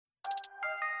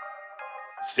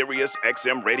Sirius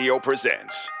XM Radio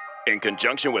presents, in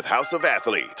conjunction with House of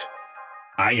Athlete,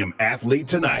 I Am Athlete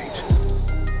Tonight.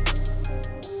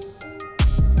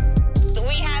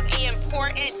 We have an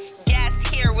important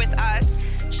guest here with us.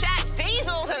 Shaq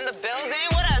Diesel's in the building.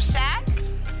 What up,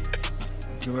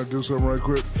 Shaq? Can I do something right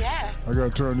quick? Yeah. I gotta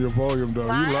turn your volume down.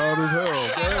 Wow. You loud as hell.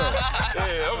 Damn.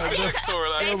 Yeah, I'm next to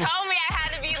her. They Like, told me I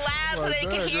had to be loud so Like, they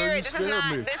could dang, hear girl, it. you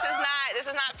This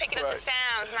is not picking up the Right. sound.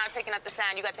 It's not picking up the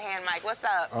sound. You got the hand mic. What's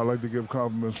up? I like to give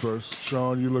compliments first.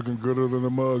 Sean, you looking gooder than a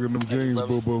mug in them jeans,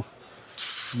 boo-boo.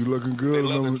 You looking good. They in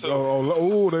leather, them, too.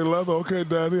 oh, they leather. Okay,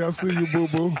 Daddy, I see you,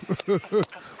 boo-boo.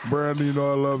 Brandon, you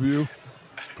know I love you.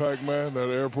 Pac-Man, that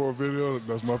airport video,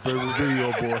 that's my favorite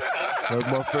video, boy. That's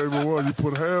my favorite one. You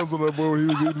put hands on that boy when he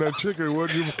was eating that chicken,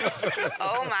 wasn't you?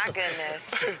 Oh, my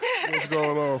goodness. What's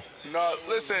going on? no,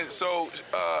 listen, so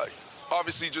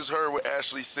obviously you just heard what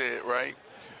Ashley said, right?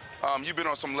 You've been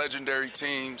on some legendary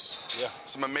teams,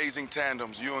 some amazing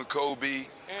tandems. You and Kobe,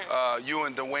 you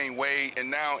and Dwayne Wade, and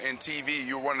now in TV,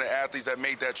 you're one of the athletes that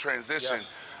made that transition.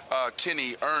 Yes.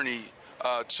 Kenny, Ernie,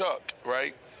 Chuck,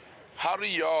 right? How do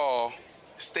y'all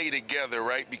stay together,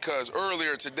 right? Because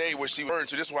earlier today, what she referred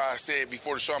to, this is why I said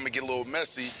before the show, I'm gonna get a little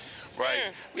messy,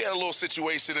 right? We had a little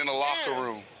situation in the locker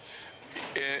room.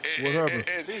 What happened?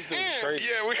 These dudes crazy.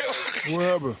 Yeah, we had. What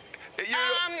happened? You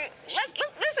know, Let's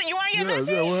listen. You want to get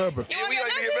messy? Yeah, what happened? You yeah, want we to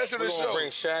like to get messy get with the We're show. gonna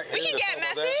bring Shaq We in can to get talk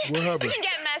about messy. that. What happened? We can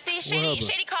get messy. happened?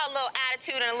 Shady called a little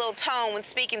attitude and a little tone when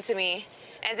speaking to me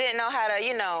and didn't know how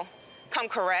to, come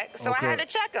correct. So I had to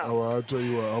check him. Oh, well, I'll tell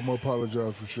you what, I'm going to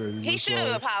apologize for Shady. He We're should have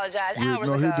sorry. apologized We- hours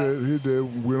no, ago. he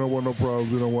did. We don't want no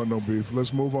problems. We don't want no beef.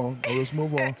 Let's move on. Let's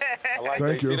move on. I like Thank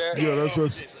that. you. See that? Yeah, that's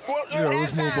us. Well, Yeah,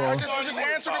 let's move on. just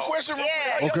answer the question. Yeah.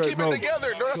 How y'all Okay, keep no, it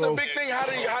together? No, that's so- a big thing.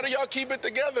 How do y'all keep it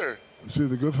together? See,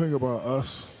 the good thing about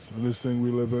us and this thing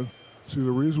we live in, see,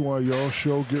 the reason why y'all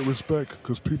show get respect,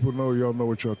 because people know y'all know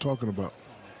what y'all talking about.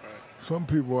 Some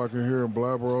people I can hear them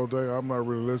blabber all day. I'm not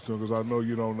really listening because I know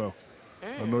you don't know.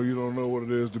 I know you don't know what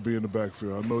it is to be in the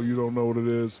backfield. I know you don't know what it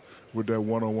is with that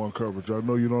one-on-one coverage. I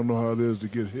know you don't know how it is to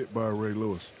get hit by Ray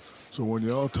Lewis. So when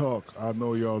y'all talk, I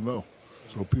know y'all know.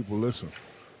 So people listen.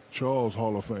 Charles,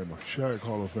 Hall of Famer. Shaq,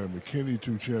 Hall of Famer. Kenny,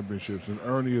 2 championships. And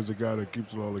Ernie is the guy that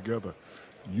keeps it all together.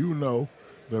 You know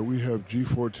that we have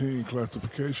G14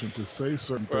 classification to say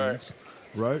certain things,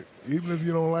 right? Even if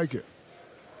you don't like it.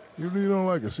 Even if you don't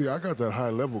like it. See, I got that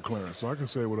high-level clearance, so I can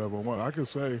say whatever I want. I can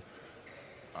say,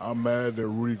 I'm mad that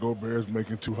Rudy Gobert is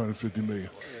making $250 million.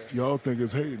 Y'all think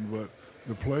it's hating, but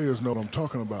the players know what I'm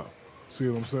talking about. See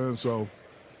what I'm saying? So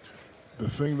the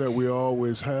thing that we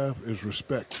always have is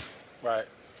respect. Right.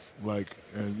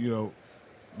 And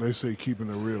they say keeping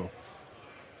it real.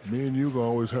 Me and you gonna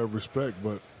always have respect,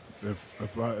 but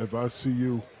if I see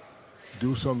you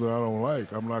do something I don't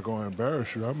like, I'm not gonna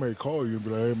embarrass you. I may call you and be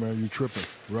like, hey man, you tripping,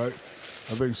 right?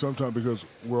 I think sometimes because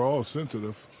we're all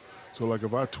sensitive, so like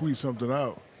if I tweet something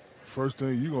out, first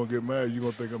thing you gonna get mad, you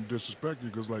gonna think I'm disrespecting you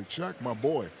because like Shaq, my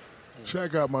boy,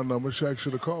 Shaq got my number. Shaq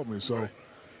should have called me. So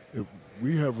if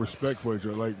we have respect for each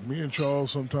other, like me and Charles,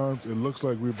 sometimes it looks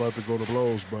like we're about to go to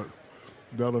blows, but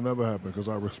that'll never happen because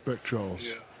I respect Charles.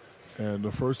 Yeah. And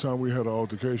the first time we had an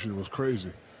altercation, it was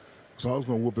crazy. So I was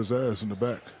gonna whoop his ass in the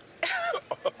back.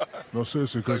 No,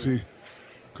 seriously, because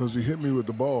he hit me with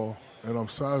the ball, and I'm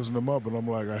sizing him up, and I'm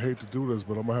like, I hate to do this,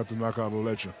 but I'm gonna have to knock out a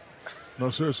legend. No,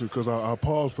 seriously, because I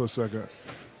paused for a second,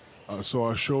 so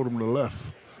I showed him the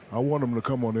left. I want him to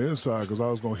come on the inside because I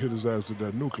was gonna hit his ass with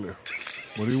that nuclear.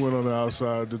 But he went on the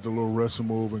outside, did the little wrestling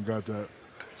move, and got that.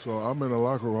 So I'm in the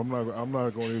locker room. I'm not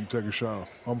going to even take a shower.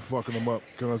 I'm fucking him up.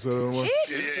 Can I say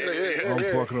that anyway?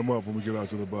 I'm fucking him up when we get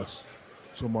out to the bus.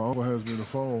 So my uncle hands me the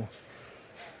phone.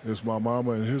 It's my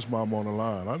mama and his mama on the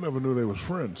line. I never knew they was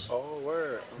friends. Oh,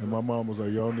 word. And my mom was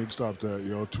like, y'all need to stop that.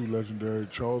 Y'all too legendary.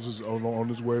 Charles is on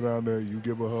his way down there. You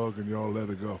give a hug and y'all let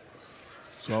it go.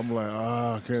 So I'm like,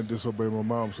 I can't disobey my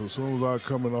mom. So as soon as I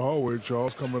come in the hallway,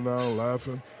 Charles coming down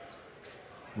laughing.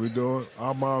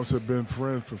 Our moms have been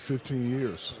friends for 15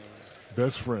 years.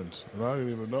 Best friends. And I didn't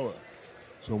even know it.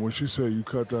 So when she said you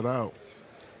cut that out,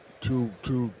 two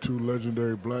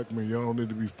legendary black men, y'all don't need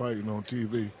to be fighting on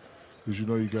TV because you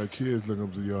know you got kids looking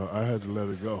up to y'all. I had to let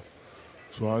it go.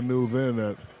 So I knew then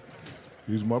that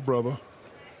he's my brother.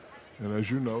 And as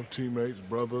you know, teammates,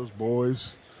 brothers,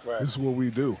 boys, Right. this is what we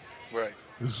do. Right.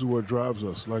 This is what drives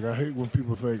us. Like, I hate when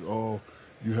people think, oh,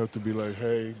 you have to be like,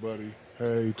 hey, buddy,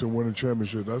 hey, to win a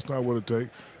championship. That's not what it takes.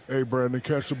 Hey, Brandon,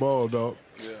 catch the ball, dog.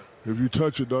 Yeah. If you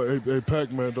touch it, dog, hey,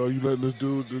 Pac-Man, dog, you letting this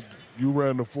dude, you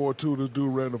ran the 4-2, this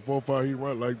dude ran the 4-5, he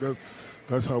run like that.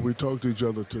 that's how we talk to each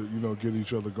other to, get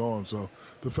each other going. So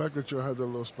the fact that y'all had that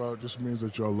little sprout just means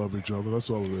that y'all love each other. That's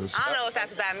all it is. I don't know if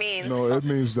that's what that means. No, it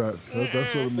means that. That's what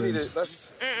it means. You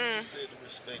said the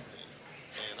respect thing.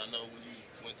 And I know when you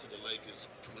went to the Lakers,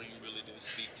 Kareem really didn't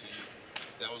speak to you.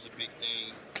 That was a big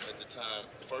thing at the time.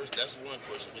 First, that's one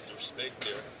question, was the respect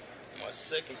there. My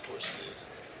second question is,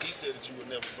 he said that you would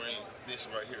never bring this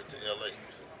right here to L.A.,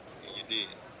 and you did.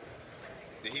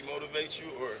 Did he motivate you,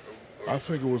 or I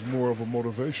think it was more of a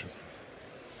motivation.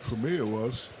 For me, it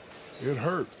was. It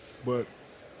hurt, but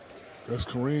that's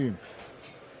Kareem.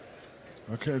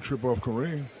 I can't trip off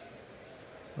Kareem.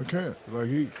 I can't.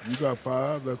 You got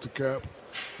 5, that's the cap.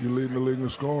 You're leading the league in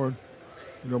scoring.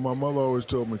 My mother always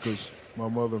told me, because my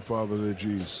mother and father, they're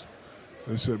G's.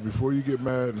 They said, before you get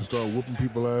mad and start whooping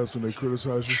people's ass when they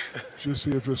criticize you, just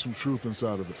see if there's some truth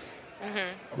inside of it.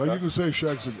 Mm-hmm. You can say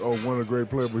Shaq's one a great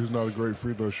player, but he's not a great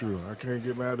free throw shooter. I can't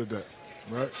get mad at that,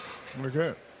 right? I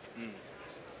can't.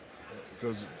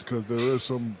 Because there is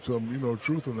some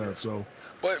truth in that. So,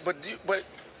 but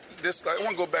this, I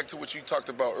want to go back to what you talked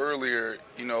about earlier.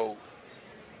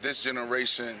 This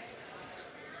generation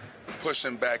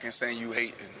pushing back and saying you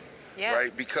hating,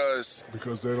 right? Because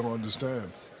they don't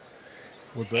understand.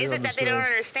 Is it that they don't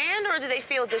understand, or do they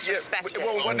feel disrespected?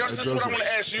 Well, that's what I want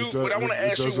to ask you. What I want to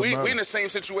ask you, we in the same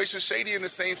situation. Shady in the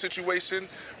same situation,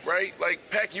 right?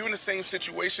 Pac, you in the same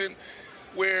situation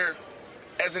where,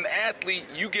 as an athlete,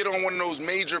 you get on one of those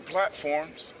major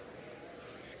platforms,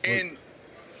 and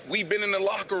we've been in the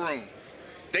locker room.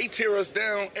 They tear us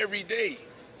down every day,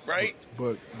 right?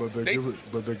 But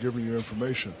they're giving you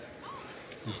information.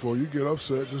 Before you get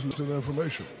upset, just listen to the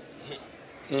information.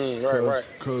 Right.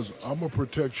 Because I'm going to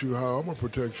protect you how I'm going to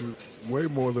protect you way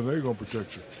more than they're going to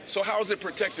protect you. So how is it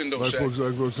protecting those,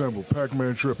 Shaq? For example,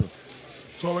 Pac-Man tripping.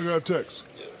 That's all I got to text.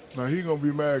 Now, he going to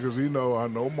be mad because I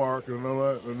know Mark and all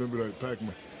that, and then be like,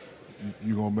 Pac-Man,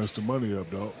 you going to mess the money up,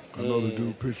 dog. I know the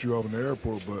dude pissed you off in the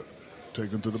airport, but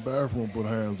take him to the bathroom, put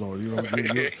hands on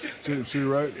you. See,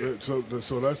 right? So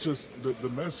that's just the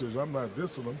message. I'm not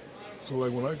dissing them. So,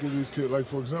 when I get these kids,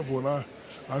 for example, when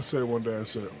I said one day,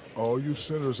 all you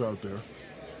sinners out there,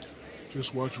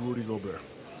 just watch Rudy Gobert.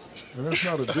 And that's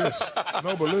not a diss.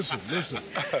 No, but listen.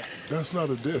 That's not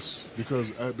a diss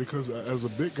because as a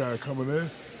big guy coming in,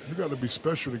 you got to be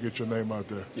special to get your name out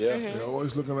there. Yeah. Mm-hmm. They're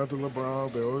always looking at the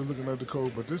LeBron. They're always looking at the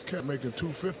Kobe. But this cat making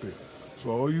 $250. So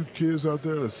all you kids out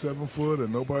there that's 7 foot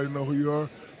and nobody know who you are,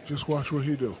 just watch what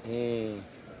he do.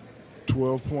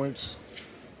 12 points.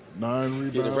 9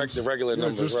 rebounds. Yeah, the regular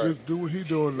numbers, right. Just do what he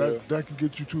doing. That can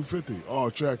get you 250. Oh,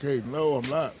 Shaq, hey, no, I'm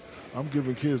not. I'm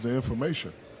giving kids the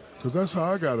information. Because that's how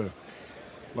I got in.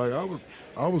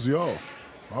 I was y'all.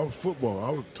 I was football.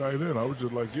 I was tight end. I was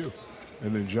just like you.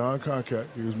 And then John Concat,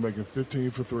 he was making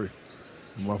 15 for 3.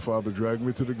 And my father dragged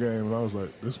me to the game, and I was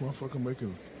like, this motherfucker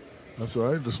making... I said,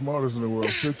 I ain't the smartest in the world.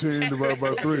 15 divided by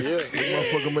 3. This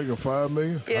motherfucker making $5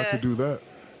 million? I could do that.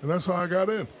 And that's how I got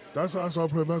in. That's how I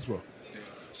started playing basketball.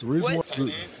 The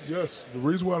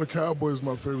reason why the Cowboys is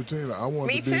my favorite team, I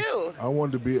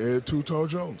wanted to be Ed Too Tall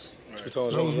Jones. That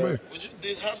was me.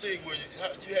 How big were you?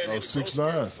 I was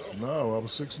 6'9". No, I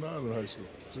was 6'9" in high school.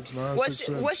 6'9",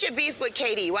 6'7". What's your beef with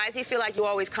KD? Why does he feel like you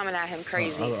always coming at him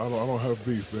crazy? I don't have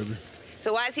beef, baby.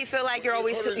 So why does he feel like you're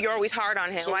always hard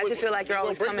on him? Why does he feel like you're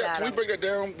always coming at him? Can we break that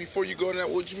down before you go to that?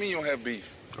 What do you mean you don't have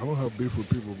beef? I don't have beef with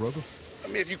people, brother. I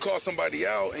mean, if you call somebody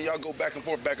out and y'all go back and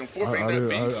forth, ain't that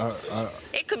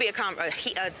beef? It could be a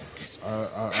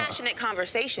passionate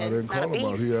conversation. I didn't call him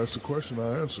out. He asked a question,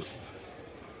 I answered.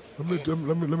 Let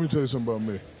me tell you something about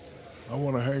me. I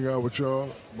want to hang out with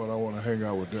y'all, but I want to hang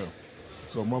out with them.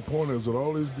 So my point is that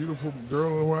all these beautiful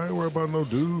girls, I ain't worried about no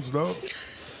dudes, dog.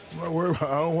 I'm not worried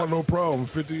about. I don't want no problem. I'm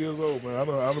 50 years old, man.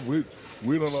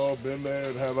 We done all been there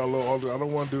and had our little. I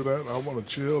don't want to do that. I want to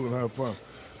chill and have fun.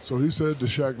 So he said to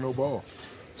Shaq, no ball.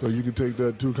 So you can take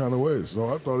that 2 kind of ways.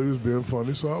 So I thought he was being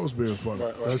funny, so I was being funny.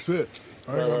 Right. That's it.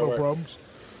 I ain't got no problems.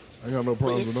 I ain't got no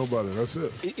problems with nobody. That's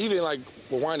it. Even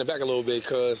rewinding back a little bit,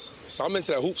 so I'm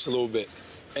into that hoops a little bit.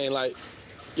 And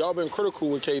y'all been critical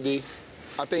with KD.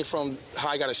 I think from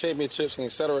how he got his championships and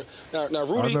et cetera. Now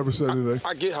Rudy, I never said anything.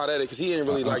 I get how that is because he ain't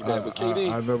really like that. But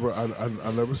KD,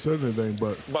 I never said anything.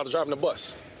 But about driving the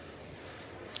bus.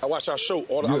 I watch our show.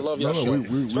 I love y'all show.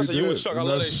 Especially you and Chuck. I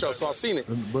love that show. So I seen it.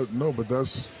 But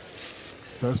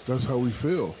that's how we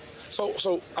feel.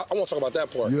 So I want to talk about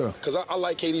that part. Yeah. Because I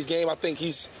like KD's game. I think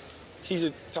he's a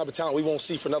type of talent we won't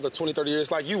see for another 20, 30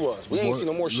 years like you was. We ain't seen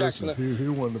no more Shaqs. He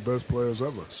one of the best players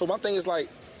ever. So my thing is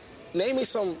name me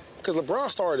some, because LeBron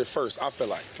started it first, I feel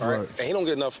like. Right? And he don't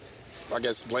get enough, I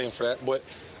guess, blame for that. But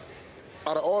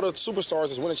out of all the superstars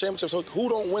that's winning championships, who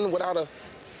don't win without a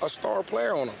a star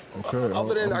player on him. Okay.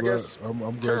 Other than, I guess, I'm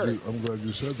Curry. glad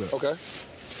you said that. Okay.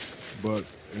 But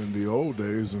in the old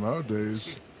days, in our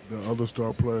days, the other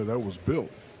star player that was built.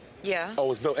 Yeah. Oh,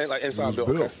 it's built, like It inside was built.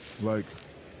 built. Okay. Like,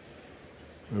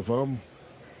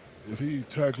 if he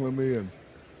tackling me and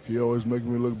he always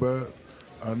making me look bad,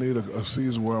 I need a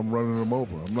season where I'm running him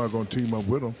over. I'm not going to team up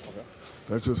with him. Okay.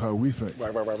 That's just how we think.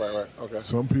 Right. Okay.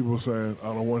 Some people saying, I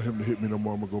don't want him to hit me no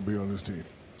more, I'm going to go be on his team.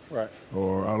 Right.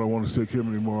 Or I don't want to stick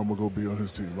him anymore, I'm going to go be on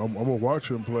his team. I'm going to watch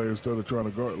him play instead of trying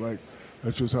to guard. Like,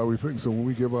 that's just how we think. So when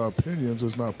we give our opinions,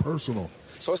 it's not personal.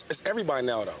 So it's everybody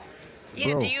now, though.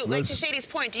 Yeah, Bro, do you, like to let's- Shady's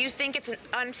point, do you think it's an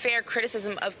unfair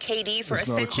criticism of KD for It's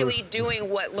not a essentially doing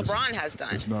what LeBron has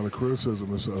done? It's not a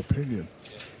criticism, it's an opinion.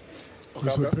 Okay,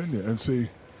 It's an okay. opinion. And see,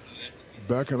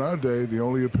 back in our day, the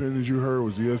only opinions you heard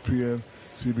was ESPN,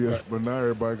 CBS, Right. but now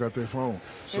everybody got their phone.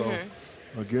 So,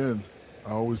 again,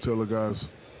 I always tell the guys,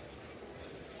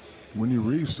 when you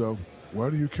read stuff, why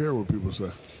do you care what people say?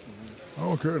 I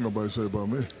don't care what nobody say about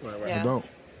me. Right. Yeah. I don't.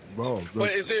 Bro,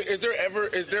 But is there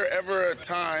ever a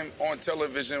time on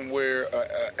television where an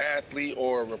athlete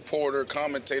or a reporter,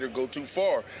 commentator go too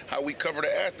far? How we cover the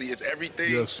athlete is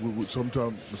everything. yes,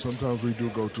 sometimes we do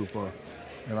go too far.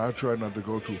 And I try not to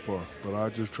go too far, but I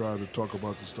just try to talk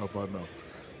about the stuff I know.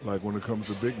 Like when it comes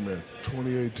to big men,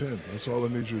 28-10. That's all I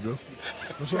need you to do.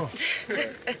 That's all.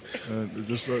 And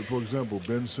just like, for example,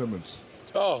 Ben Simmons.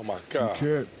 Oh, my You God.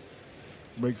 can't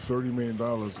make $30 million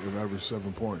and average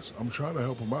 7 points. I'm trying to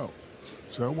help him out.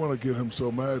 See, I want to get him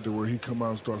so mad to where he come out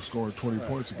and start scoring 20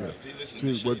 points again. If he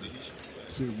listens to Shady, he should play.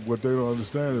 See, what they don't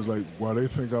understand is, like, while they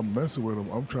think I'm messing with them,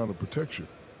 I'm trying to protect you.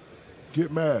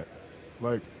 Get mad.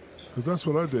 Like, because that's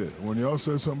what I did. When y'all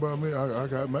said something about me, I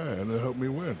got mad, and it helped me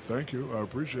win. Thank you. I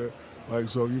appreciate it. Like,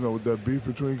 so, with that beef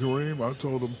between Kareem, I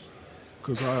told him,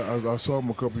 because I saw him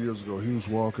a couple years ago. He was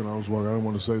walking, I was walking. I didn't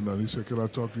want to say nothing. He said, "Can I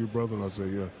talk to you, brother?" And I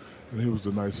said, "Yeah." And he was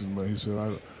the nicest man. He said,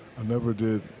 I never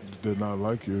did not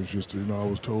like you. It's just, I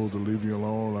was told to leave you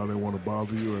alone. I didn't want to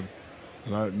bother you.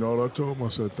 And I what I told him? I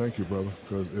said, "Thank you, brother,"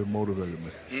 because it motivated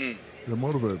me. It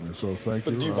motivated me. So thank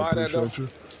But you. do you I buy that, appreciate you.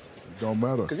 It don't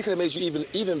matter. Because he could have made you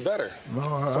even better. No,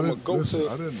 I From a didn't. goat Listen,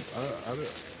 to-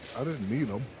 I didn't need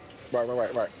them. Right.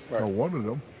 I wanted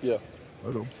them. Yeah.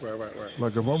 I don't. Right.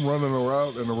 Like if I'm running a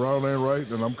route and the route ain't right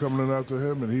and I'm coming in after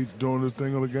him and he's doing this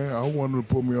thing on the game, I want him to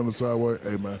put me on the sideway.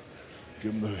 Hey man,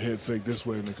 give him the head fake this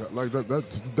way and like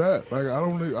that. Like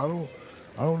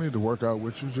I don't need to work out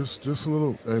with you. Just a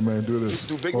little. Hey man, do this.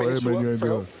 Do big Or, men hey hit you man, you up ain't for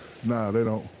doing help? it. Nah, they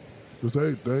don't. Cause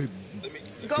they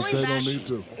Going they back, don't need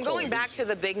to. going back to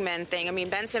the big men thing, I mean,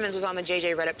 Ben Simmons was on the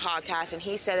JJ Redick podcast, and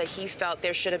he said that he felt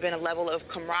there should have been a level of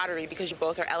camaraderie because you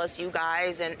both are LSU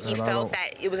guys, and he And I felt don't-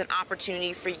 that it was an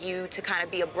opportunity for you to kind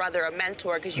of be a brother, a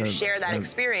mentor, because you share that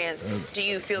experience. Do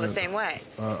you feel the same way?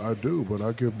 I do, but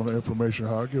I give my information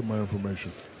how I give my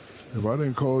information. If I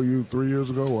didn't call you 3 years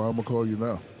ago, well, I'm gonna call you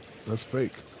now. That's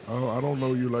fake. I don't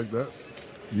know you like that.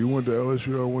 You went to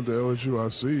LSU, I went to LSU. I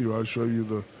see you. I show you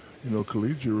the,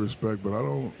 collegiate respect. But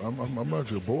I'm not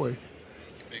your boy.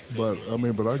 But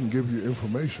I can give you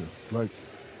information. Like,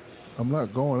 I'm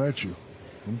not going at you.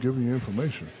 I'm giving you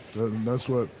information. That's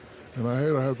what. And I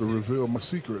hate I have to reveal my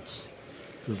secrets.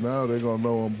 Because now they're gonna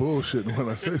know I'm bullshitting when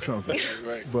I say something.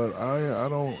 Right. But I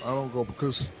don't go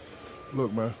because,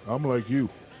 look, man, I'm like you.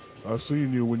 I've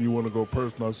seen you when you want to go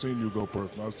personal. I've seen you go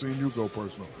personal. I've seen you go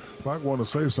personal. If I want to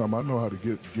say something, I know how to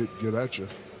get at you.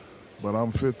 But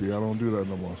I'm 50. I don't do that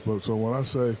no more. But so when I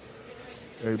say,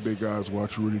 "Hey, big guys,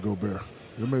 watch Rudy Gobert,"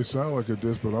 it may sound like a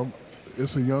diss, but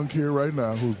it's a young kid right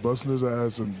now who's busting his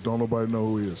ass and don't nobody know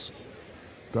who he is.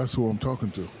 That's who I'm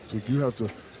talking to. So you have to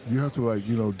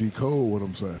decode what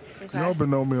I'm saying. Okay. Y'all been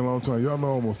knowing me a long time. Y'all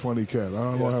know I'm a funny cat.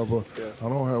 I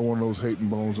don't have one of those hating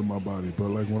bones in my body. But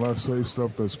like when I say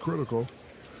stuff that's critical,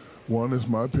 one is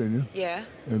my opinion. Yeah.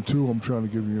 And two, I'm trying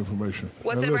to give you information.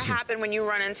 What's And ever listen, happened when you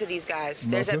run into these guys?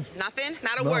 Nothing. Nothing?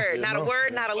 Not a No. word, Yeah, not no. a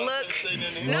word, not a look.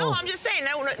 No, I'm just saying.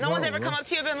 No one's ever come up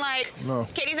to you and been like, No.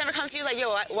 Katie's never come to you like, yo,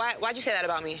 why'd you say that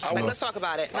about me? Like, let's talk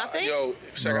about it. Nothing? Yo,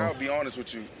 Shaq, No. I'll be honest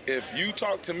with you. If you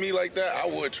talk to me like that, I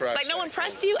would try. Like, no Shaq. one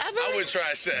pressed you ever? I would try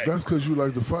Shaq. That's because you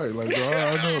like to fight. Like, I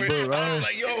know, but I I'm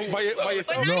like, yo, By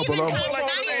yourself. But No, not but even I'm- con- Like,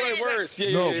 not even like words.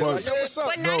 Yeah. No, Like, but- yo, what's up?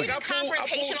 But not even I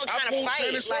confrontational trying to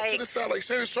Shannon fight. Sharp to the Like, side. Like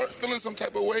Shannon Sharp feeling some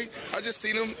type of way. I just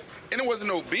seen him, and it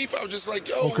wasn't no beef. I was just like,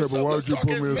 yo, Okay, what's but up? why Let's would you talk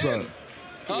put as me men. aside?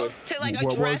 Huh? to like Why'd you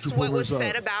address put what me was aside?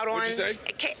 said about on What'd you say?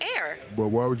 air. But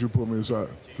why would you put me aside?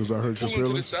 Because I hurt Pull your him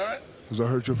to the feelings? side. Because I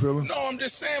hurt your feelings? No, I'm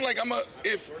just saying, like,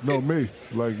 Me.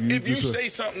 Like you. if you just said- say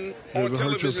something Does it on hurt your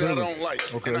television I feelings? don't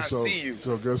like, Okay, and I so, see you,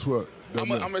 So guess what? I'm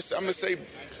gonna say,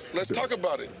 let's talk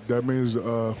about it. That means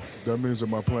that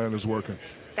my plan is working.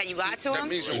 That you got to That him?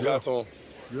 means You you got to him.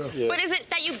 Yeah. But is it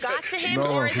that you got to him,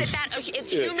 No, or is it that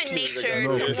it's human nature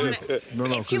No, to want to? no,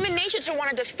 It's human nature to want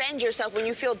to defend yourself when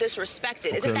you feel disrespected.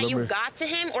 Is it Okay, that let you me- got to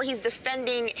him, or he's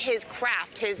defending his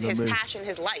craft, his Let me- passion,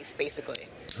 his life, basically?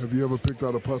 Have you ever picked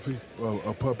out a puppy?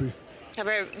 A puppy?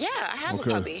 Yeah, I have a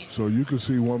Okay. puppy. So you can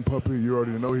see one puppy, you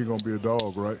already know he's gonna be a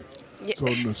dog, right? Yeah.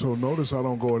 So notice I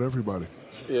don't go at everybody.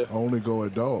 Yeah. I only go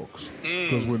at dogs.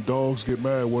 Because when dogs get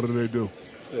mad, what do?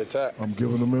 The attack. I'm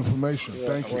giving them information.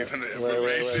 Thank you. Giving the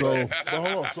Right. information. So, but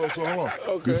hold on. So hold on.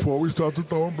 Okay. Before we start to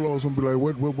throwing blows, I'm be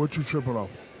like, what you tripping off?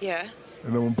 Yeah.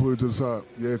 And then we'll put it to the side.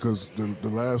 Yeah, because the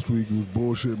last week you was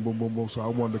bullshitting, boom, boom, boom. So I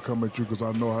wanted to come at you because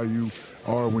I know how you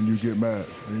are when you get mad.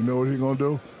 And you know what he gonna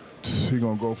do? He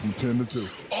gonna go from 10 to 2.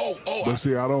 But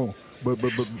see, I don't.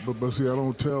 But see, I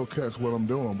don't tell cats what I'm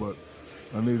doing. But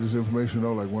I need this information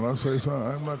though. Like when I say something,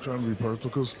 I'm not trying to be personal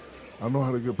because I know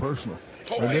how to get personal.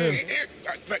 Hold And on, then-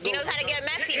 He knows how to get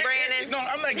messy, Brandon. No,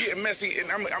 I'm not getting messy, and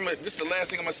this is the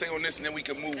last thing I'm gonna say on this, and then we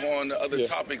can move on to other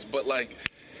topics. But like,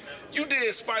 you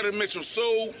did Spider Mitchell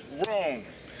so wrong.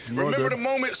 No, I Remember the didn't.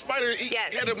 moment Spider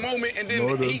Yes. had a moment, and then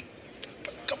No, I he. didn't.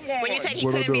 Come on. When you said he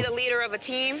What I couldn't be do? the leader of a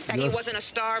team, that he Yes. wasn't a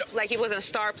star, like he wasn't a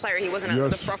star player, he wasn't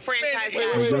Yes. a franchise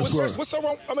Wait, guy. wait, Guess what? What's so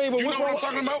wrong? I mean, but You what's know what wrong? I'm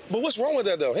talking about? But what's wrong with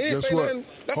that though? He didn't Guess say what? nothing.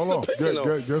 That's Hold his on. opinion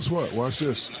though. Guess what? Watch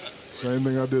this. Same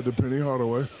thing I did to Penny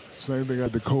Hardaway. Same thing I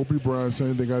did to Kobe Bryant.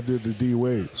 Same thing I did to D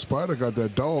Wade. Spider got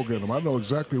that dog in him. I know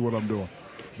exactly what I'm doing.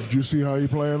 Did you see how he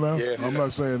playing now? Yeah. I'm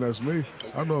not saying that's me.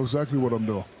 I know exactly what I'm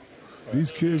doing.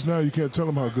 These kids now, you can't tell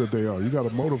them how good they are. You got to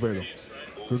motivate them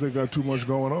because they got too much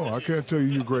going on. I can't tell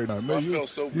you great now. I felt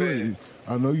so you bad. ain't-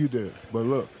 I know you did, but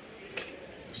look,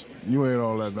 you ain't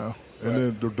all that now. And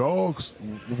then the dogs,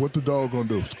 what the dog gonna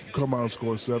do? Come out and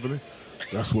score 70?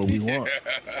 That's what we want.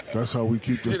 That's how we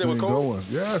keep this did that with thing Cole? going.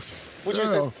 Yes. What you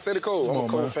say to Cole? Come I'm a on,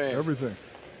 Cole man. fan.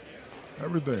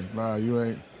 Everything. Nah, you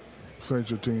ain't. This ain't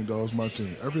your team, dog. It's my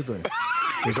team. Everything.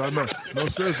 Because I know. No,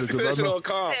 seriously. Say that Because I shit know. on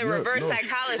calm. Said reverse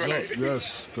psychology. No,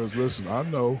 yes, because listen, I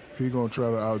know he gonna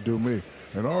try to outdo me,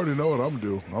 and I already know what I'm gonna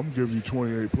do. I'm gonna give you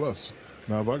 28 plus.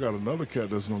 Now, if I got another cat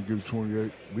that's gonna give you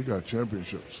 28, we got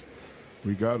championships.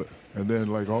 We got it. And then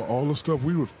like all the stuff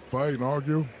we would fight and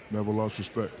argue, never lost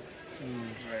respect.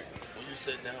 Right. When you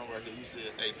sat down right here, you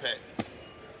said, "Hey, Pat,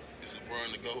 is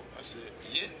LeBron the GOAT?" I said,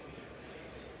 "Yeah."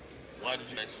 Why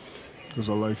did you ask me that? Because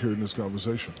I like hearing this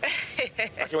conversation. I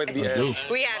can't wait to be I do. asked.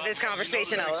 We have this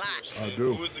conversation a lot. I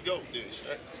do. Who is the GOAT then,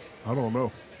 Shaq? I don't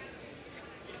know.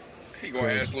 He gonna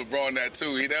ask LeBron that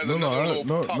too. He does No, another little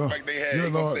no, talk no. like they had. Yeah,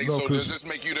 he gonna no, say, no, "So 'cause- does this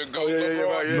make you the GOAT, yeah,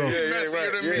 LeBron? yeah, No. yeah, yeah, Messier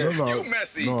right, than yeah. me. No, You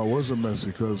messy." No, I wasn't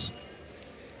messy because,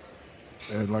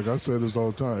 and like I say this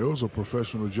all the time, it was a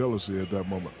professional jealousy at that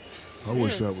moment. I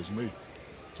wish that was me.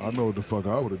 I know what the fuck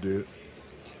I would have did.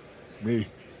 Me.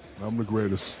 I'm the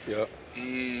greatest. Yeah.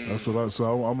 That's what I.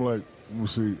 So I'm like, let me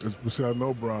see. But see, I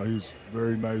know Brown. He's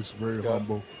very nice, very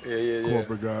humble, Yeah.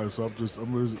 corporate guy. So I'm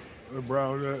just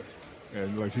Brown that,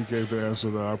 and like he gave the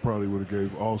answer that I probably would have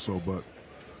gave also. But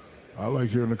I like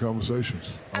hearing the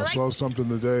conversations. I saw something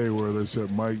today where they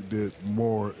said Mike did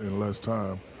more in less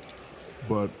time,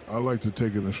 but I like to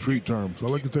take it in street terms. I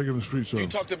like to take it in street terms. You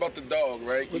talked about the dog,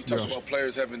 right? You talked Yeah. about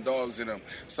players having dogs in them.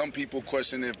 Some people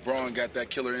question if Braun got that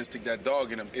killer instinct, that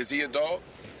dog in him. Is he a dog?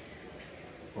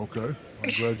 Okay, I'm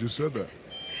glad you said that.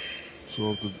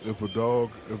 So if a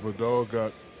dog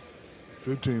got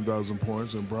 15,000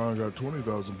 points and Brown got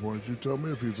 20,000 points, you tell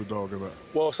me if he's a dog or not.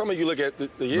 Well, some of you look at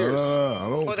the years. No, I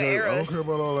don't Or the care. I don't eras. care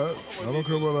about all that. I don't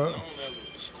care about that.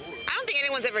 I don't think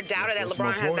anyone's ever doubted that That's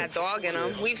my LeBron has point. that dog in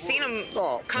him. We've seen him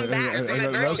Oh, come And- back and- from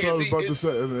and that's what I was adversity. about to say.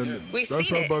 And We've that's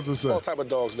seen what I was about to All say. type of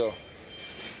dogs though.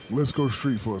 Let's go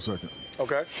street for a second.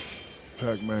 Okay.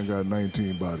 Pac-Man got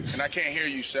 19 bodies. And I can't hear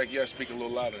you, Shaq. You gotta speak a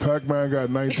little louder. Pac-Man got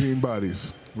 19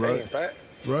 bodies, right? Damn, Pat.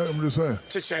 Right, I'm just saying.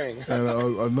 Cha-ching. And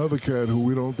another cat who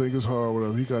we don't think is hard,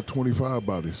 whatever, he got 25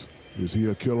 bodies. Is he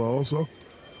a killer also?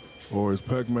 Or is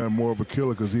Pac-Man more of a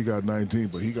killer because he got 19,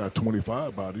 but he got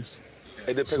 25 bodies?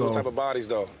 It depends what So- type of bodies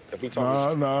though. If we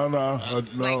talking Nah. No, Like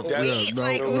we-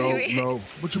 like we- no.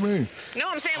 What you mean? No,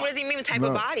 I'm saying, what does he mean with type No.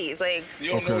 of bodies? Like, You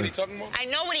don't know Okay. what he's talking about? I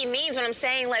know what he means when I'm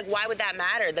saying, like, why would that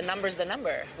matter? The number's the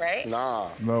number, right? Nah.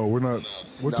 No, we're not.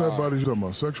 What type of Nah. bodies you talking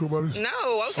about? Sexual bodies? No, I'm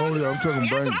Oh talking yeah, I'm talking That's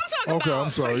brain. what I'm talking Okay, about.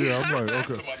 I'm sorry. Yeah, I'm like,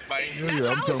 okay. That's Yeah, what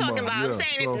I'm I was talking about. I'm yeah,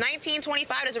 saying so if 19,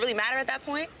 25, does it really matter at that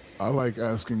point? I like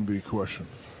asking the question,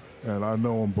 and I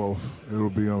know them both.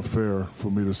 It'll be unfair for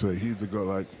me to say he's the guy.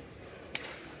 Like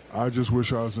I just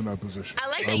wish I was in that position. I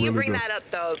like that you bring that up,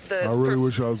 though. I really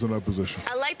wish I was in that position.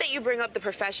 I like that you bring up the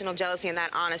professional jealousy and that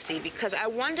honesty, because I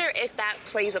wonder if that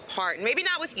plays a part, maybe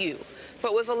not with you,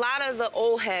 but with a lot of the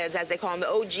old heads, as they call them, the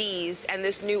OGs, and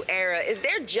this new era. Is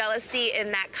there jealousy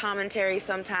in that commentary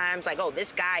sometimes? Like, oh,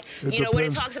 this guy, when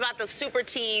it talks about the super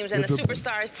teams and the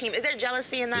superstars team, is there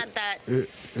jealousy in that?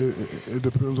 It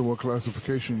depends on what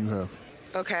classification you have.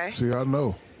 Okay. See, I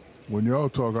know. When y'all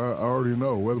talk, I already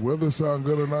know. Whether it sound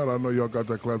good or not, I know y'all got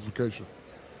that classification.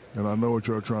 And I know what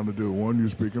y'all trying to do. One, you're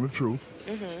speaking the truth.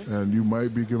 Mm-hmm. And you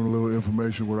might be giving a little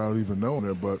information without even knowing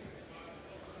it. But,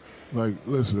 like,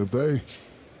 listen, if they...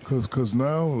 Because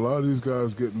now a lot of these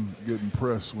guys getting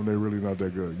pressed when they're really not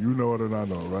that good. You know it and I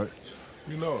know, right?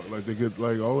 You know it. Like, they get...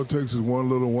 Like, all it takes is one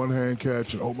little one-hand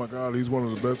catch. And, oh, my God, he's one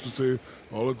of the best receivers.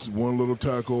 All it's one little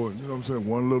tackle. And, you know what I'm saying?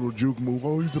 One little juke move.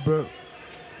 Oh, he's the best.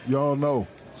 Y'all know.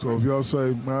 So if y'all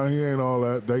say, man, he ain't all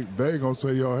that, they going to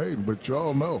say y'all hating, but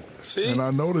y'all know. See? And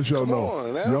I know that y'all know.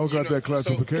 Y'all got that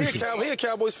classification. He a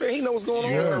Cowboys fan. He knows what's going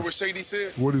on. You heard what Shady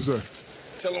said? What'd he say?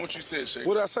 Tell him what you said, Shady.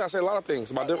 What did I say? I said a lot of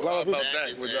things. About a lot of people.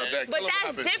 Dak. But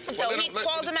that's different, though. He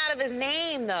called him out of his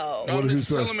name, though. What did he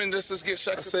say? Tell him and let's get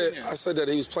Shaq's opinion. I said that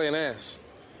he was playing ass.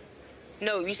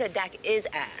 No, you said Dak is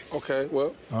ass. Okay,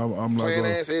 well, I'm not playing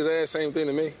ass, his ass, same thing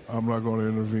to me. I'm not going to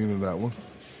intervene in that one.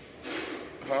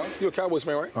 Huh? You're a Cowboys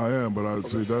fan, right? I am, but I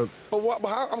see that. But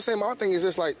I'm saying my thing is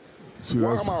just like,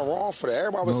 why am I wrong for that?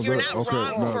 Everybody was. You're not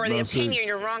wrong for the opinion.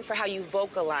 You're wrong for how you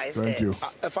vocalized it. Thank you.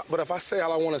 But if I say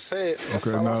how I want to say it, that's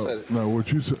how I said it. Now,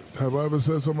 what you said? Have I ever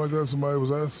said something like that? Somebody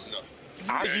was asked?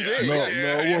 No. You did. No.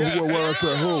 What I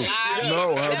said? Who?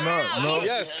 No, I have not. No.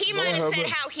 Yes. He might have said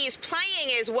how he's playing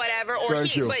is whatever, or but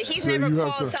he's so never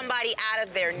called somebody out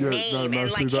of their name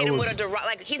and like hit him with a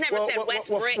like he's never said West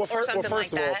Brick or something like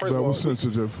that. That was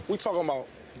sensitive. We talking about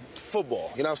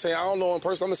football. You know what I'm saying? I don't know in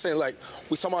person. I'm just saying like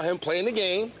we talking about him playing the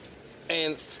game,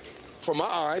 and from my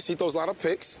eyes, he throws a lot of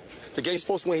picks. The game's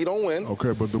supposed to win, he don't win.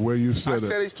 Okay, but the way you said it. I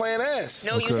said he's playing ass.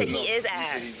 No, you said he is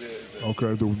ass.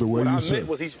 Okay, the way you said it. What I meant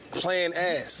was he's playing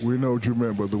ass. We know what you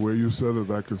meant, but the way you said it,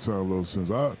 that could sound a little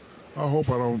sense. I hope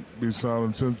I don't be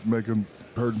sounding sense,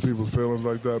 hurting people's feelings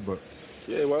like that, but.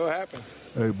 Yeah, well, it happened.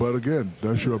 Hey, but again,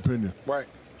 that's your opinion. Right.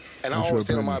 And I always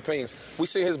stand on my opinions. We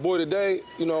see his boy today,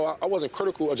 I wasn't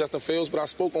critical of Justin Fields, but I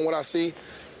spoke on what I see.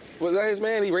 Was that his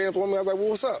man? He ran up on me. I was like, well,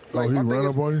 what's up? Like, he ran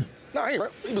up on you? No, he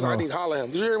was I need to holler at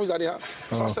him. Did you hear him? He was out there.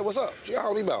 So I said, what's up? What you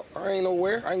holler me about? I ain't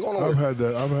nowhere. I ain't going nowhere.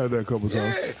 I've had that a couple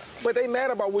times. Yeah, but they mad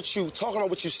about talking about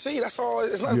what you see. That's all.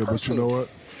 It's not personal. But you know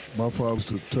what? My father used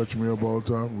to touch me up all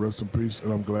the time. Rest in peace.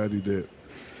 And I'm glad he did.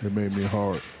 It made me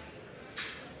hard.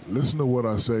 Listen to what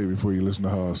I say before you listen to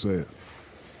how I say it.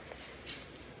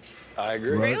 I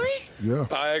agree. Right? Really? Yeah.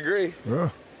 I agree. Yeah.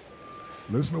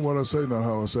 Listen to what I say, not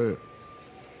how I say it.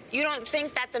 You don't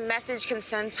think that the message can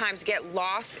sometimes get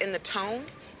lost in the tone?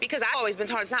 Because I've always been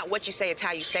taught it's not what you say, it's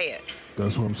how you say it.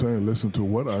 That's what I'm saying. Listen to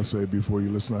what I say before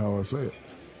you listen to how I say it.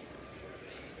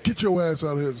 Get your ass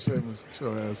out of here. Get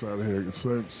your ass out of here. It's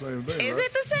the same thing. Is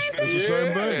it the same thing? It's the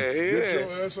same thing. Get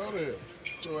your ass out of here.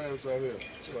 Get your ass out of here.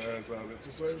 Get your ass out of here. It's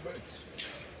the same thing.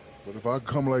 But if I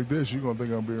come like this, you're going to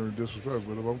think I'm being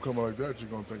disrespectful. But if I'm coming like that,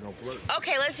 you're going to think I'm flirting.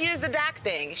 Okay, let's use the Dak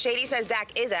thing. Shady says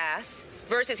Dak is ass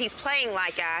versus he's playing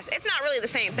like ass. It's not really the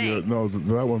same thing. Yeah, no,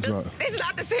 that one's not. It's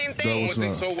not the same thing.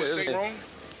 So was Shady wrong?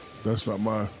 That's not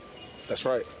mine. That's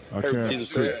right. I can't.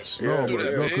 No,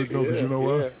 because you know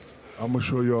what? Yeah. I'm going to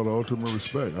show y'all the ultimate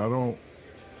respect. I don't.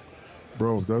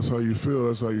 Bro, that's how you feel.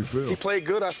 That's how you feel. He played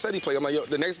good. I said he played. I'm like, yo,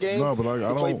 the next game, no, but I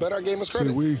don't. Played better. I gave him his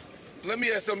credit. See, let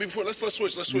me ask something before. Let's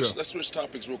switch. Let's switch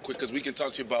topics real quick because we can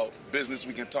talk to you about business.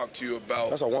 We can talk to you about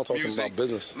That's what I want to talk music. To you about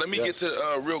business. Let me get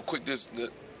to real quick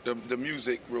the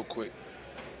music real quick.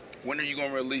 When are you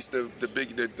gonna release the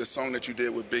song that you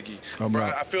did with Biggie? Bro,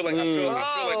 I feel like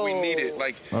we need it.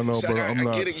 Like I know, but I'm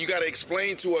not. I get it. You gotta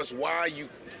explain to us why you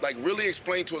really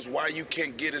explain to us why you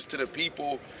can't get us to the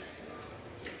people.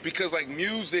 Because like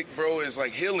music, bro, is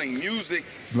like healing music.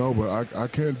 No, but I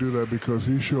can't do that because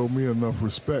he showed me enough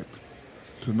respect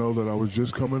to know that I was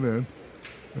just coming in,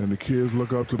 and the kids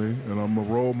look up to me, and I'm a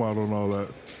role model and all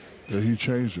that. That he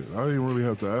changed it. I didn't really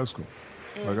have to ask him.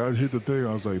 Like I hit the thing,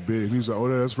 I was like, big. And he's like, oh,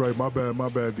 that's right, my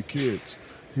bad. The kids.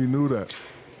 He knew that.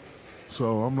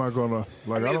 So I'm not gonna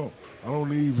I don't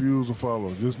need views or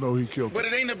followers. Just know he killed it. But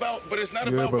it ain't about. But it's not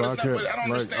about. But I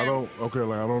don't understand. I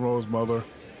don't know his mother.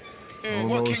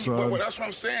 Well, that's what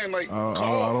I'm saying. Like,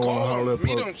 call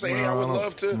meet him, say, hey, I would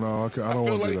love to. No, I don't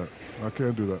want to do that. I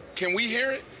can't do that. Can we hear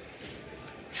it?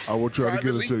 I will try to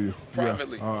get it to you.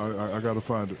 Privately. Yeah, I got to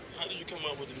find it. How did you come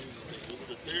up with the music? Was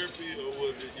it a therapy or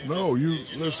was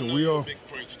it listen, we all. Big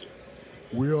prankster?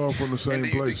 We all from the same And do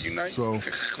you place. think you nice? So I'm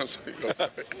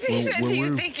sorry. He said, do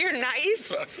you we- think you're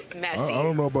nice? Messy. I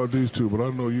don't know about these two, but I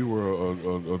know you were a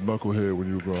knucklehead when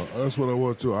you were growing up. That's what I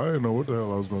was too. I didn't know what the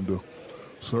hell I was gonna do.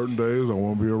 Certain days I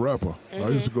want to be a rapper. I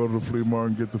used to go to the flea market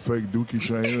and get the fake Dookie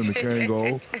chain and the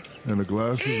Kangol and the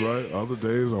glasses, right? Other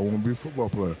days I want to be a football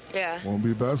player. Yeah. I want to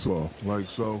be basketball. Like,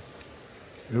 so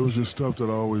it was just stuff that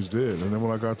I always did. And then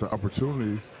when I got the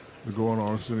opportunity to go on the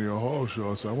Arsenio Hall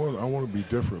show, I said, I want to be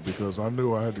different because I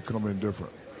knew I had to come in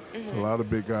different. A lot of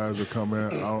big guys that come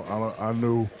in, I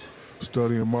knew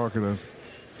studying marketing,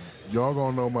 y'all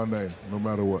going to know my name no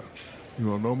matter what. You're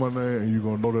going to know my name and you're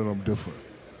going to know that I'm different.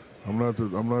 I'm not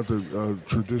the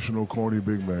traditional corny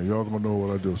big man. Y'all gonna know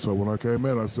what I do. So when I came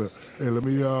in, I said, "Hey, let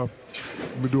me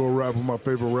do a rap with my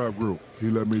favorite rap group." He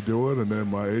let me do it, and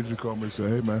then my agent called me and said,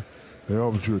 "Hey, man, they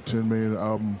offered you a $10 million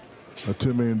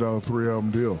 3-album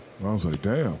deal." And I was like,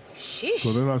 "Damn." Sheesh.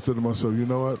 So then I said to myself, "You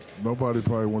know what? Nobody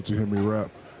probably wants to hear me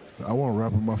rap. I want to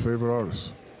rap with my favorite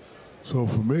artists." So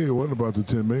for me, it wasn't about the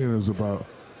 $10 million. It was about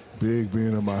Big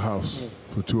being in my house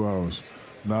for 2 hours,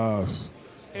 Nas,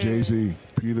 Jay-Z,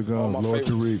 Peter Gunn, my Lord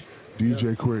favorites. Tariq,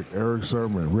 DJ Quick, Eric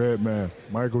Sermon, Redman,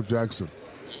 Michael Jackson,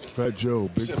 Fat Joe,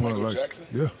 Big said Pun. Michael Jackson?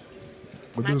 Yeah.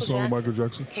 We did a song with Michael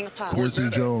Jackson. King of Pop. Where's Quincy that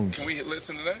at? Jones. Can we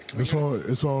listen to that? Can we It's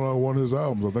hear on one of his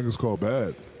albums. I think it's called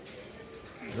Bad.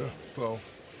 Yeah. So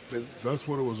Business. that's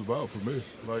what it was about for me.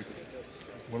 Like,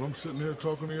 when I'm sitting here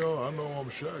talking to y'all, I know I'm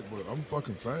Shaq, but I'm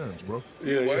fucking fans, bro.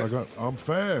 Yeah. Like I'm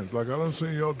fans. Like I done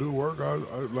seen y'all do work.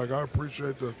 I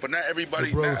appreciate the. But not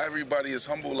everybody is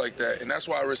humble like that, and that's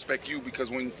why I respect you,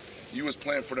 because when you was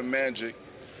playing for the Magic,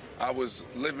 I was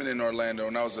living in Orlando,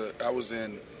 and I was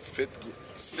in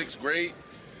sixth grade.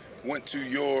 Went to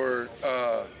your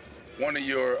one of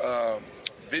your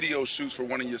video shoots for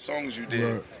one of your songs you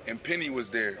did, Right. and Penny was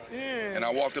there. And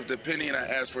I walked up to Penny and I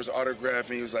asked for his autograph,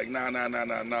 and he was like, nah.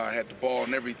 I had the ball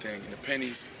and everything, and the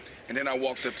pennies. And then I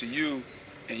walked up to you,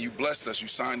 and you blessed us. You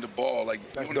signed the ball. Like,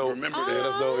 That's you don't dope. remember Yeah, that.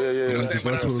 that's dope. Yeah. You know what I'm saying?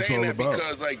 But That's I'm what it's saying all that about.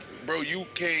 because, like, bro, you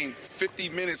came 50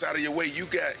 minutes out of your way. You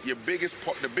got your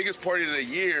the biggest party of the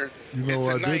year You know is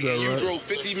I did tonight, that, and you right? drove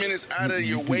 50 minutes out of You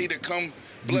your way to come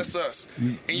bless us.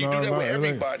 And you Nah, do that with it ain't-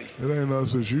 everybody. It ain't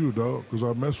us, it's you, dog, because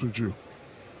I mess with you.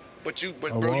 But I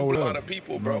bro, you always with a lot have. of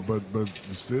people, No, bro. but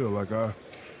still, like I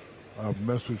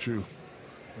mess with you.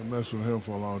 I messed with him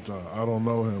for a long time. I don't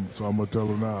know him, so I'm gonna tell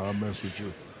him now. I mess with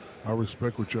you. I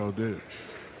respect what y'all did,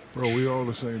 bro. We all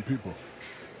the same people.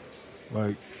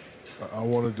 Like I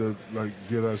wanted to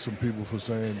get at some people for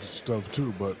saying stuff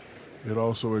too, but it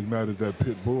also ignited that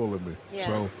pit bull in me. Yeah.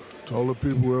 So to all the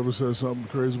people who ever said something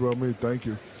crazy about me, thank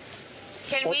you.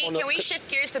 Can we shift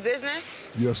gears to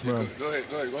business? Yes, ma'am. Go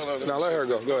ahead. No, let her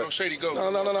go. Go ahead. No, Shady, go. No.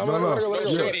 No, Let her go. Let her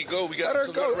go. Shady, go. We got Let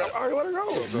her go. All right, let her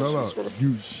go. No.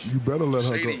 You better let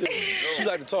her Shady. go. She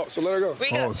like to talk, so let her go.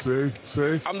 We go. Oh,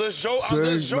 see? I'm just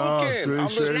joking. See? Nah, see, I'm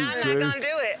just Shady, No, I'm not see? gonna do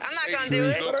it. I'm not gonna do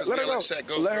it. Let her go. Shaq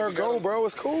go. Let her We go, gotta- bro.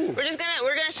 It's cool.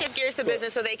 We're gonna shift gears to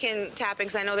business so they can tap in,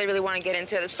 because I know they really want to get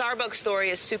into it. The Starbucks story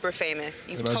is super famous.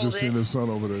 You've And I told just seen it. his son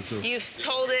over there too. You've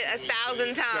told it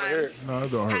 1,000 times. No,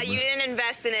 it don't How hurt you me. didn't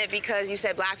invest in it because you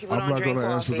said black people I'm don't not drink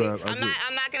gonna answer coffee. that.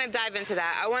 I'm not gonna dive into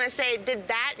that. I want to say, did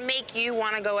that make you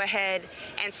want to go ahead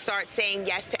and start saying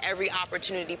yes to every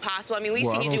opportunity possible? I mean, we've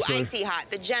Well, seen I you do don't say- Icy Hot,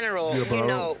 The General, Yeah, but you I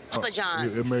know, don't- Papa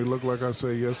John's. It may look like I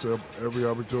say yes to every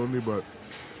opportunity, but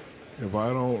if I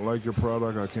don't like your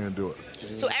product, I can't do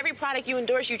it. So every product you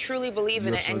endorse, you truly believe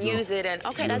in Yes, it and I do. use it, and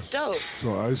okay, that's Yes. dope.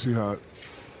 So Icy Hot,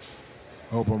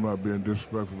 I hope I'm not being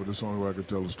disrespectful, but this is the only way I can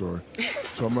tell the story.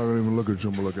 So I'm not gonna even look at you,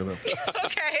 I'm looking at him.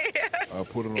 Okay. I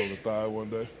put it on the thigh one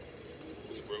day.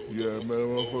 Yeah, man, that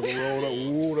motherfucker rolled up.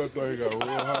 Ooh, that thing got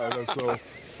real hot. And so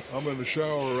I'm in the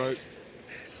shower, right?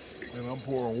 And I'm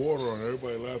pouring water on it.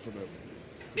 Everybody laughing at me.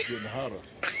 It's getting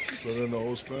hotter. So then the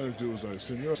old Spanish dude was like,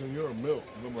 Senor, milk.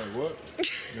 And I'm like, what?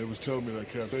 And it was telling me that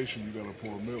capitation, you gotta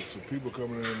pour milk. So people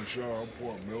coming in the shower, I'm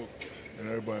pouring milk, and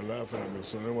everybody laughing at me.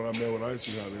 So then when I met with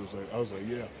Icy Hot, I was like,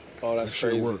 yeah. Oh, that's that shit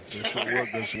crazy. worked. That shit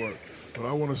worked. That shit worked. But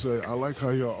I want to say, I like how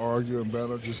y'all argue and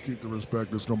banter. Just keep the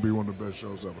respect. It's gonna be one of the best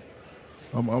shows ever.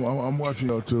 I'm watching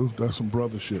y'all too. That's some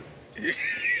brother shit.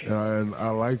 And I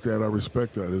like that. I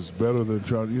respect that. It's better than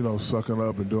trying, sucking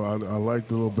up and doing. I like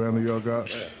the little banner y'all got.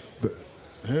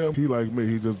 Him, he like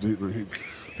me.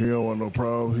 He don't want no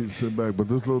problem. He'd sit back. But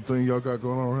this little thing y'all got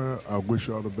going on here, I wish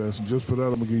y'all the best. And just for that,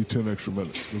 I'm going to give you 10 extra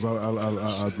minutes. Because I like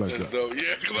That's that. dope.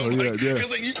 Yeah, because I'm Yeah.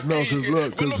 No, because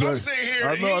look. I'm sitting here.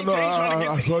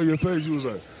 I saw your face. You was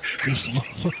like, this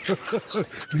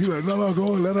motherfucker. You like, no,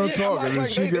 go ahead. Let her talk. And then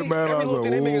she get mad. I was like,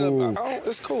 whoa.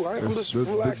 It's cool. I'm just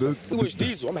relaxing. We wish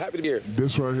Diesel. I'm happy to be here.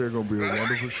 This right here going to be a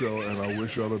wonderful show. And I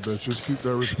wish y'all the best. Just keep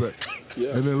that respect.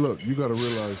 Yeah. And then look, you got to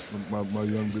realize, my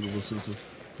young, beautiful sister,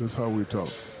 this is how we talk.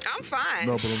 I'm fine.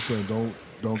 No, but I'm saying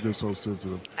don't get so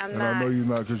sensitive. I'm and not. I know you're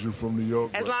not because you're from New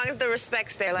York. As long as the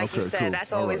respect's there, like you said, cool.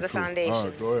 that's always the foundation. All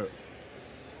right, go ahead.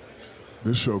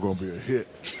 This show gonna be a hit.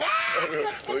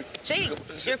 Jake,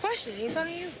 your question. He's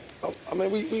talking to you. I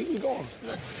mean, we going.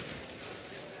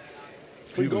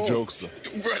 He the jokester.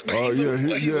 Oh, yeah.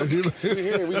 We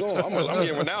here. We going. I'm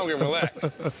getting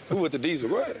relaxed. Who with the Diesel?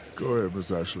 What? Go ahead,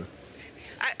 Miss Ashley.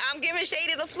 I'm giving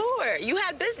Shady the floor. You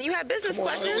had business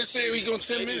questions. We say we going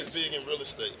 10 Shady minutes. is big in real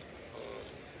estate.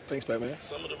 Thanks, Batman.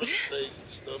 Some of the real estate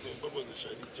stuff in, what was it,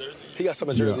 Shady? Jersey? He got some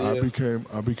in Jersey. Yeah,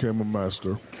 I became a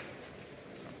master,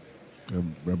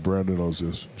 and Brandon knows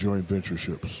this, joint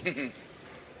ventureships.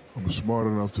 I'm smart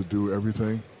enough to do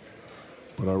everything,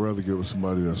 but I'd rather give it to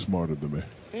somebody that's smarter than me.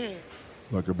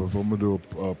 Like if I'm gonna do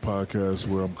a podcast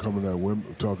where I'm coming at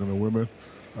women, talking to women,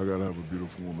 I gotta have a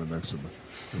beautiful woman next to me.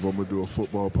 If I'm gonna do a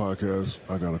football podcast,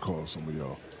 I gotta call some of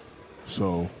y'all.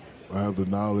 So I have the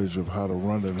knowledge of how to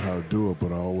run it and how to do it,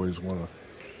 but I always want to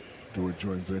do a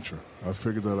joint venture. I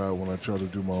figured that out when I tried to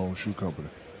do my own shoe company.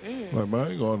 Like, man, I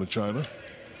ain't going to China.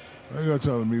 I ain't got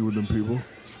time to meet with them people.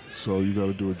 So you got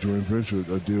to do a joint venture,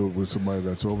 a deal with somebody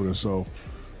that's over there. So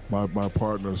my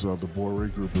partners are the Boree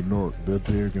Group in Newark. They're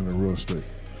big in the real estate.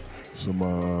 Some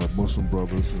Muslim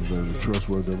brothers, and they're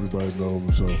trustworthy. Everybody knows them,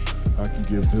 so I can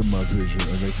give them my vision,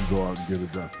 and they can go out and get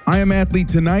it done. I Am Athlete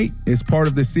Tonight is part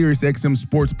of the SiriusXM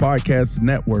Sports Podcast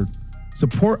Network.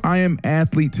 Support I Am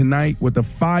Athlete Tonight with a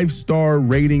 5-star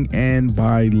rating and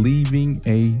by leaving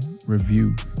a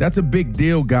review. That's a big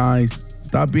deal, guys.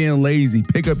 Stop being lazy.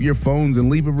 Pick up your phones and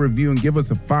leave a review and give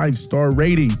us a 5-star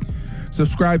rating.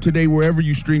 Subscribe today wherever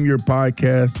you stream your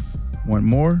podcasts. Want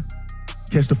more?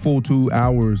 Catch the full 2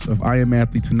 hours of I Am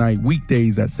Athlete Tonight,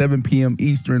 weekdays at 7 p.m.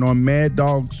 Eastern on Mad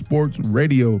Dog Sports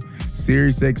Radio,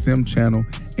 SiriusXM Channel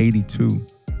 82.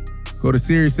 Go to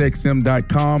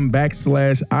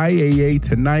SiriusXM.com/IAA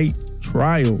Tonight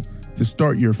trial to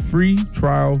start your free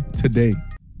trial today.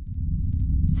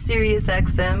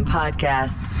 SiriusXM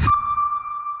Podcasts.